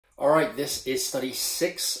Alright, this is study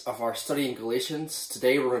 6 of our study in Galatians.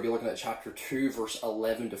 Today we're going to be looking at chapter 2, verse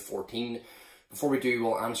 11 to 14. Before we do,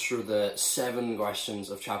 we'll answer the 7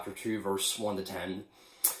 questions of chapter 2, verse 1 to 10.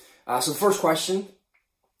 So the first question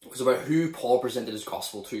was about who Paul presented his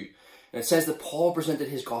gospel to. And it says that Paul presented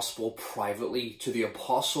his gospel privately to the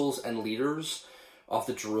apostles and leaders of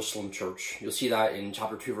the Jerusalem church. You'll see that in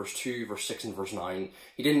chapter 2, verse 2, verse 6, and verse 9.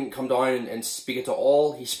 He didn't come down and speak it to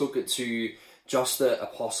all. He spoke it to just the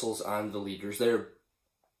apostles and the leaders there.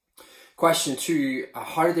 Question 2,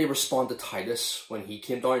 how did they respond to Titus when he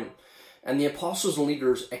came down? And the apostles and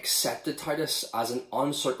leaders accepted Titus as an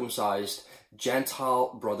uncircumcised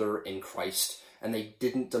Gentile brother in Christ, and they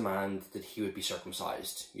didn't demand that he would be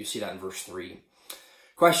circumcised. You see that in verse 3.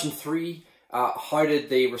 Question 3, how did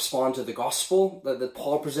they respond to the gospel that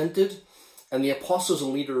Paul presented? And the apostles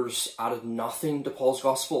and leaders added nothing to Paul's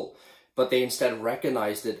gospel, but they instead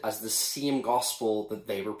recognized it as the same gospel that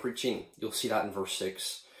they were preaching. You'll see that in verse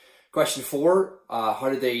 6. Question 4, how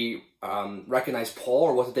did they recognize Paul,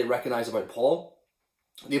 or what did they recognize about Paul?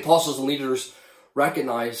 The apostles and leaders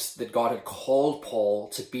recognized that God had called Paul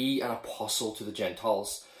to be an apostle to the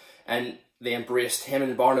Gentiles, and they embraced him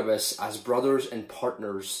and Barnabas as brothers and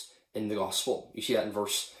partners in the gospel. You see that in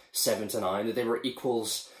verse 7 to 9, that they were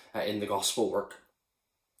equals in the gospel work.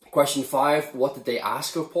 Question 5, what did they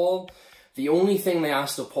ask of Paul? The only thing they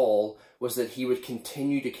asked of Paul was that he would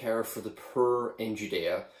continue to care for the poor in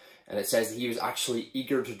Judea. And it says that he was actually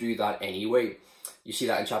eager to do that anyway. You see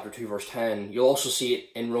that in chapter 2, verse 10. You'll also see it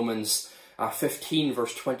in Romans 15,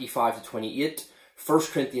 verse 25 to 28, 1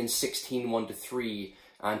 Corinthians 16, 1 to 3,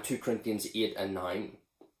 and 2 Corinthians 8 and 9.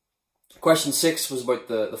 Question 6 was about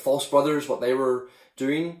the false brothers, what they were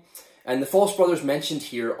doing. And the false brothers mentioned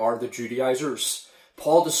here are the Judaisers.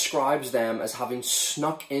 Paul describes them as having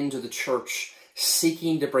snuck into the church,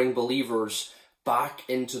 seeking to bring believers back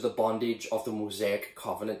into the bondage of the Mosaic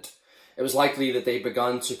Covenant. It was likely that they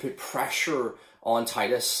began to put pressure on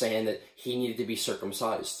Titus, saying that he needed to be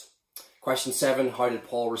circumcised. Question 7, how did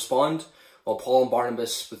Paul respond? Well, Paul and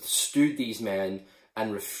Barnabas withstood these men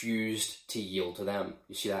and refused to yield to them.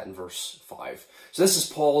 You see that in verse 5. So this is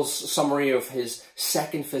Paul's summary of his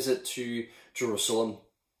second visit to Jerusalem.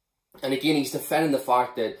 And again, he's defending the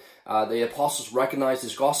fact that the apostles recognized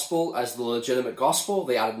his gospel as the legitimate gospel.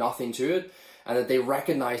 They added nothing to it, and that they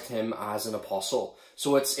recognized him as an apostle.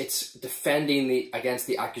 So it's defending against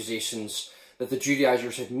the accusations that the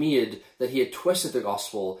Judaisers had made that he had twisted the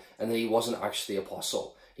gospel and that he wasn't actually the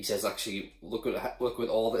apostle. He says, actually, look at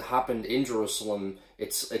all that happened in Jerusalem.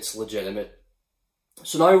 It's legitimate.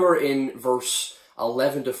 So now we're in verse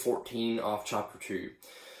 11 to 14 of chapter 2.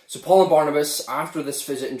 So Paul and Barnabas, after this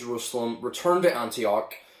visit in Jerusalem, returned to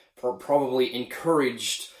Antioch, probably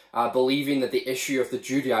encouraged, believing that the issue of the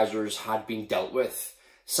Judaisers had been dealt with.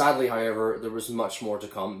 Sadly, however, there was much more to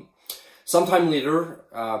come. Sometime later,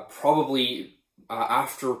 probably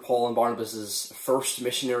after Paul and Barnabas' first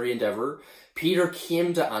missionary endeavor, Peter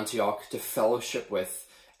came to Antioch to fellowship with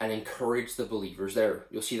and encourage the believers there.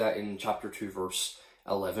 You'll see that in chapter 2, verse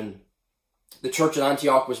 11. The church in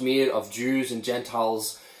Antioch was made of Jews and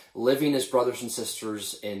Gentiles living as brothers and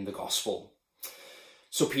sisters in the gospel.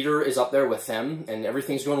 So Peter is up there with them and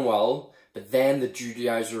everything's going well, but then the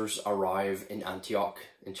Judaisers arrive in Antioch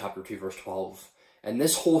in chapter 2, verse 12. And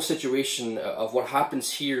this whole situation of what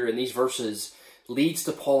happens here in these verses leads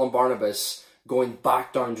to Paul and Barnabas going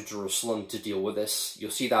back down to Jerusalem to deal with this.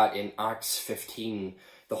 You'll see that in Acts 15,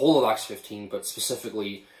 the whole of Acts 15, but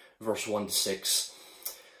specifically verse 1 to 6.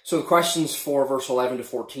 So the questions for verse 11 to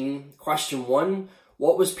 14. Question 1,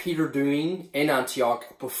 what was Peter doing in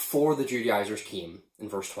Antioch before the Judaisers came, in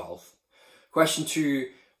verse 12? Question 2,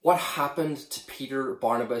 what happened to Peter,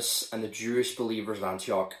 Barnabas, and the Jewish believers in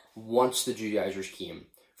Antioch once the Judaisers came,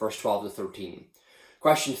 verse 12 to 13?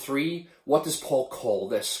 Question 3, what does Paul call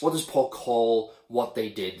this? What does Paul call what they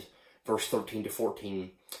did, verse 13 to 14?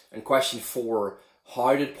 And question 4,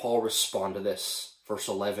 how did Paul respond to this, verse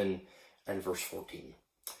 11 and verse 14?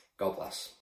 God bless.